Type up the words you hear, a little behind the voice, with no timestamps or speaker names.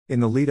In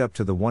the lead-up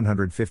to the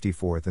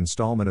 154th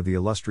installment of the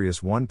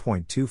illustrious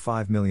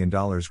 $1.25 million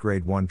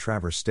Grade 1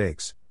 Travers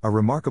Stakes, a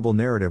remarkable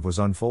narrative was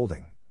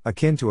unfolding,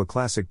 akin to a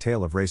classic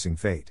tale of racing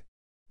fate.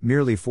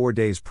 Merely 4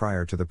 days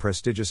prior to the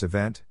prestigious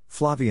event,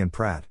 Flavien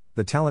Prat,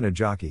 the talented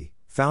jockey,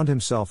 found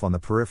himself on the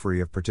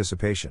periphery of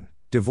participation,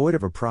 devoid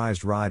of a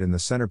prized ride in the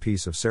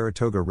centerpiece of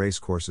Saratoga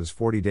Racecourse's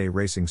 40-day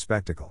racing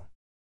spectacle.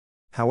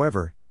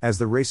 However, as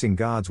the racing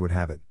gods would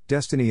have it,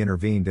 destiny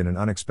intervened in an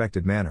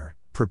unexpected manner,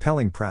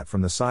 propelling Prat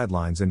from the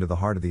sidelines into the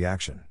heart of the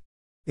action.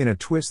 In a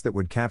twist that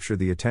would capture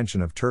the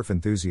attention of turf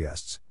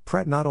enthusiasts,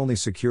 Prat not only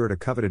secured a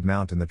coveted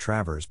mount in the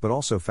Travers but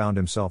also found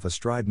himself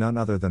astride none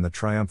other than the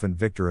triumphant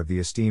victor of the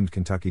esteemed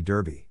Kentucky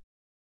Derby.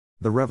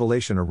 The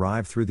revelation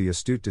arrived through the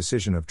astute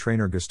decision of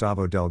trainer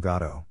Gustavo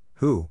Delgado,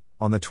 who,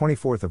 on the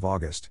 24th of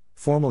August,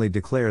 formally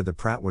declared that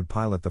Prat would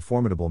pilot the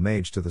formidable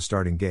Mage to the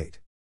starting gate.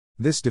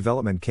 This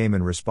development came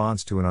in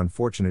response to an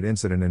unfortunate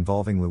incident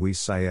involving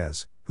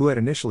Saez, who had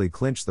initially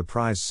clinched the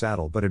prized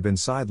saddle but had been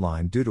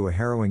sidelined due to a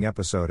harrowing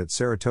episode at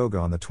Saratoga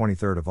on the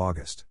 23rd of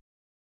August.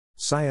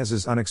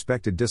 Saez's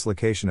unexpected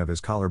dislocation of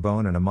his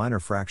collarbone and a minor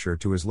fracture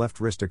to his left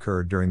wrist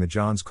occurred during the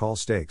John's Call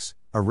Stakes,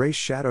 a race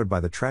shadowed by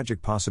the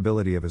tragic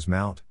possibility of his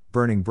mount,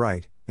 Burning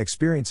Bright,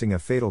 experiencing a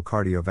fatal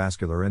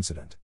cardiovascular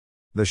incident.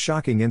 The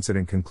shocking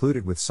incident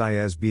concluded with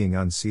Saez being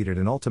unseated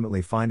and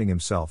ultimately finding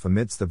himself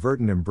amidst the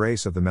verdant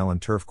embrace of the Mellon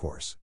turf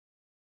course.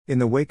 In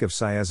the wake of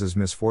Saez's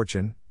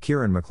misfortune,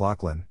 Kieran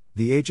McLaughlin,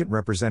 the agent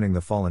representing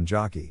the fallen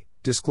jockey,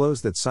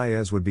 disclosed that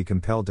Saez would be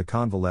compelled to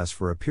convalesce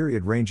for a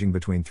period ranging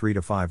between 3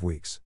 to 5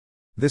 weeks.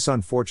 This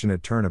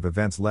unfortunate turn of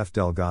events left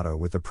Delgado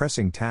with the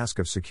pressing task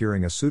of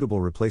securing a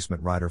suitable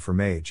replacement rider for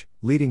Mage,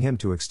 leading him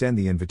to extend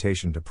the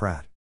invitation to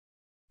Prat.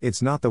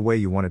 "It's not the way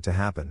you want it to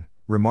happen,"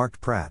 remarked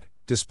Prat,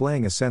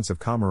 displaying a sense of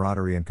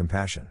camaraderie and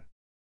compassion.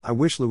 "I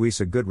wish Luis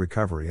a good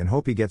recovery and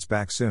hope he gets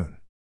back soon."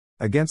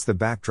 Against the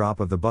backdrop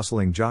of the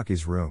bustling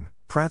jockey's room,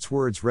 Prat's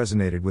words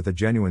resonated with a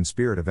genuine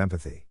spirit of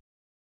empathy.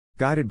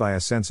 Guided by a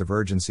sense of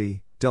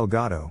urgency,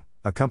 Delgado,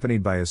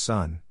 accompanied by his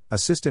son,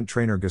 assistant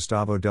trainer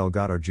Gustavo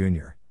Delgado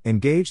Jr.,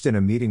 engaged in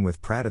a meeting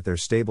with Prat at their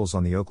stables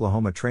on the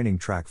Oklahoma training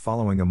track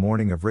following a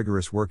morning of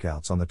rigorous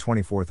workouts on the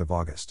 24th of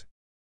August.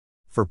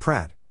 For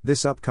Prat,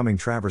 this upcoming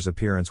Travers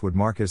appearance would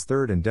mark his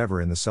third endeavor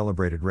in the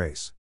celebrated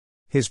race.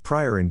 His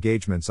prior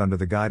engagements under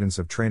the guidance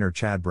of trainer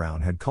Chad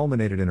Brown had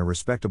culminated in a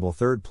respectable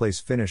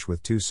third-place finish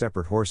with 2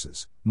 separate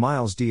horses,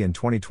 Miles D in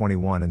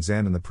 2021 and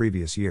Zan in the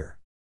previous year.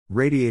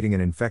 Radiating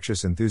an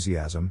infectious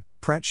enthusiasm,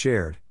 Prat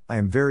shared, "I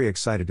am very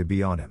excited to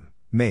be on him,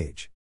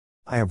 Mage.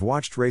 I have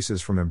watched races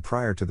from him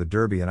prior to the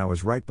Derby and I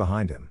was right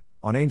behind him,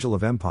 on Angel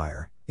of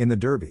Empire, in the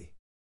Derby.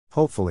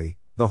 Hopefully,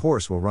 the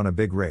horse will run a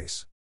big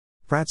race."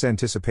 Prat's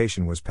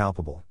anticipation was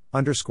palpable,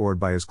 underscored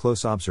by his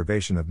close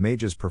observation of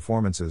Mage's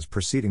performances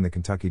preceding the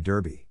Kentucky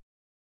Derby.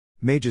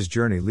 Mage's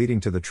journey leading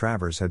to the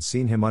Travers had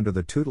seen him under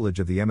the tutelage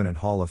of the eminent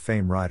Hall of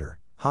Fame rider,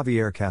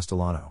 Javier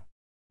Castellano.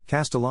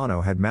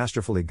 Castellano had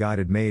masterfully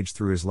guided Mage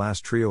through his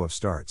last trio of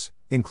starts,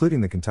 including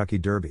the Kentucky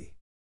Derby.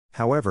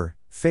 However,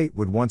 fate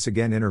would once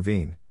again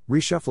intervene,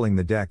 reshuffling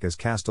the deck as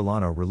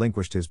Castellano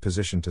relinquished his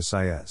position to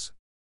Saez.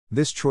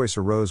 This choice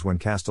arose when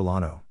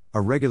Castellano, a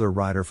regular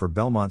rider for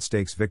Belmont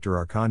Stakes Victor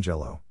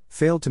Arcangelo,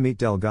 failed to meet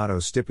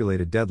Delgado's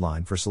stipulated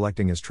deadline for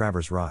selecting his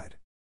Travers ride.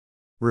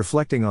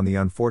 Reflecting on the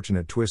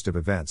unfortunate twist of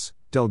events,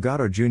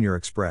 Delgado Jr.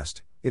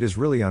 expressed, "It is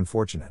really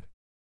unfortunate.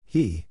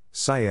 He,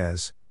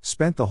 Saez,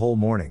 spent the whole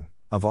morning,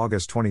 of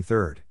August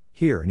 23rd,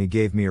 here and he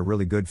gave me a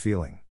really good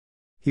feeling.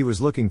 He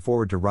was looking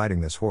forward to riding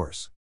this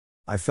horse.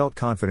 I felt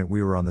confident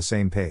we were on the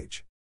same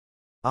page."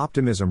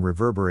 Optimism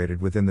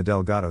reverberated within the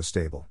Delgado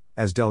stable,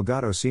 as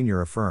Delgado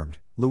Sr. affirmed,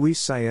 "Luis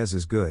Saez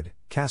is good,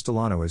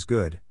 Castellano is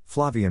good,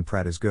 Flavien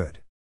Prat is good.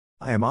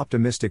 I am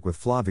optimistic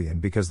with Flavien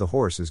because the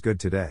horse is good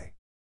today.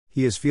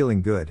 He is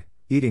feeling good,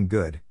 eating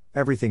good,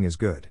 everything is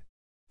good.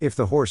 If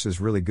the horse is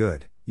really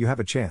good, you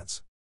have a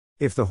chance.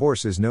 If the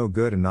horse is no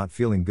good and not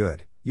feeling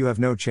good, you have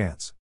no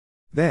chance.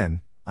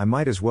 Then, I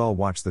might as well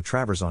watch the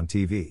Travers on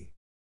TV."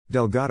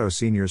 Delgado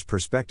Sr.'s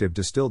perspective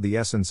distilled the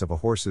essence of a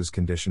horse's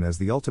condition as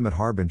the ultimate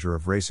harbinger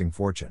of racing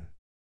fortune.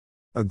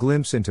 A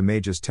glimpse into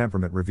Mage's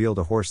temperament revealed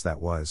a horse that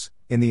was,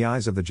 in the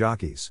eyes of the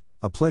jockeys,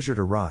 a pleasure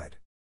to ride.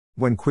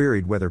 When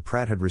queried whether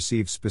Prat had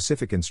received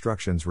specific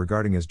instructions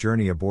regarding his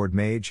journey aboard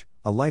Mage,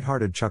 a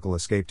light-hearted chuckle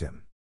escaped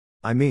him.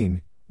 "I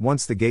mean,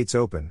 once the gates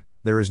open,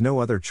 there is no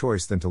other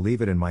choice than to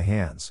leave it in my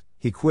hands,"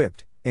 he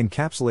quipped,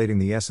 encapsulating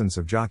the essence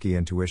of jockey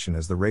intuition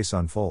as the race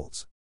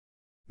unfolds.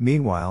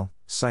 Meanwhile,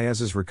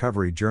 Saez's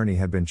recovery journey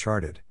had been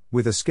charted,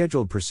 with a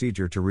scheduled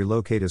procedure to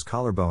relocate his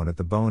collarbone at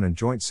the Bone and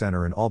Joint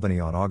Center in Albany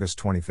on August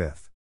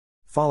 25.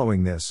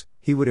 Following this,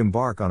 he would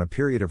embark on a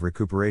period of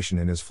recuperation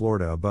in his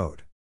Florida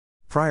abode.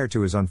 Prior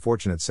to his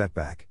unfortunate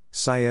setback,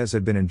 Saez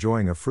had been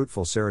enjoying a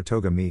fruitful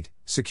Saratoga meet,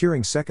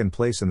 securing second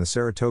place in the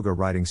Saratoga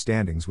riding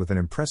standings with an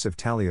impressive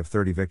tally of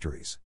 30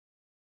 victories.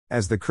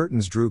 As the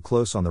curtains drew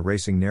close on the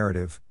racing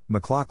narrative,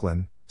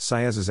 McLaughlin,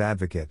 Saez's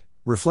advocate,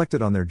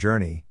 reflected on their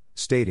journey,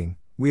 stating,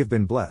 "We have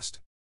been blessed.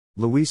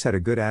 Luis had a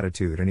good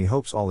attitude and he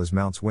hopes all his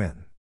mounts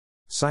win.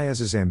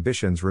 Saez's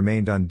ambitions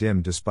remained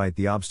undimmed despite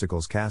the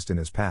obstacles cast in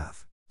his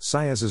path.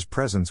 Saez's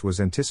presence was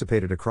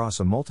anticipated across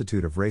a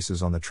multitude of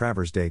races on the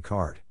Travers Day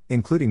card,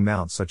 including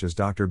mounts such as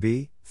Dr.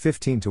 B,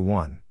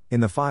 15-1,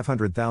 in the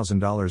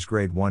 $500,000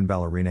 Grade 1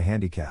 Ballerina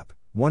Handicap,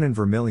 1 in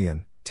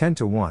Vermilion,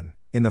 10-1,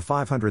 in the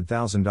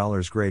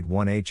 $500,000 Grade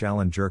 1H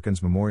Alan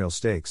Jerkins Memorial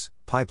Stakes,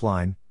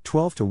 Pipeline,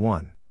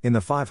 12-1, in the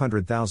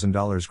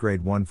 $500,000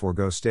 Grade 1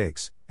 Forgo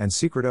Stakes, and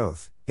Secret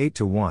Oath,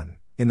 8-1,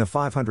 in the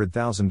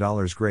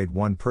 $500,000 Grade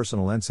 1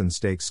 Personal Ensign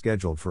Stakes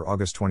scheduled for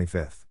August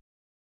 25.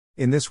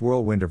 In this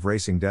whirlwind of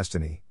racing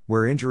destiny,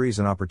 where injuries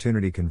and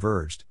opportunity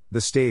converged, the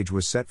stage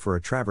was set for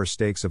a Travers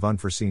Stakes of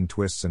unforeseen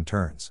twists and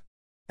turns.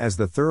 As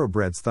the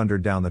thoroughbreds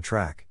thundered down the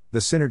track, the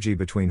synergy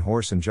between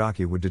horse and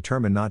jockey would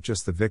determine not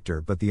just the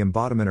victor but the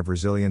embodiment of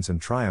resilience and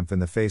triumph in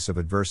the face of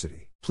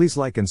adversity. Please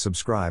like and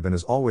subscribe, and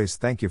as always,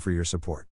 thank you for your support.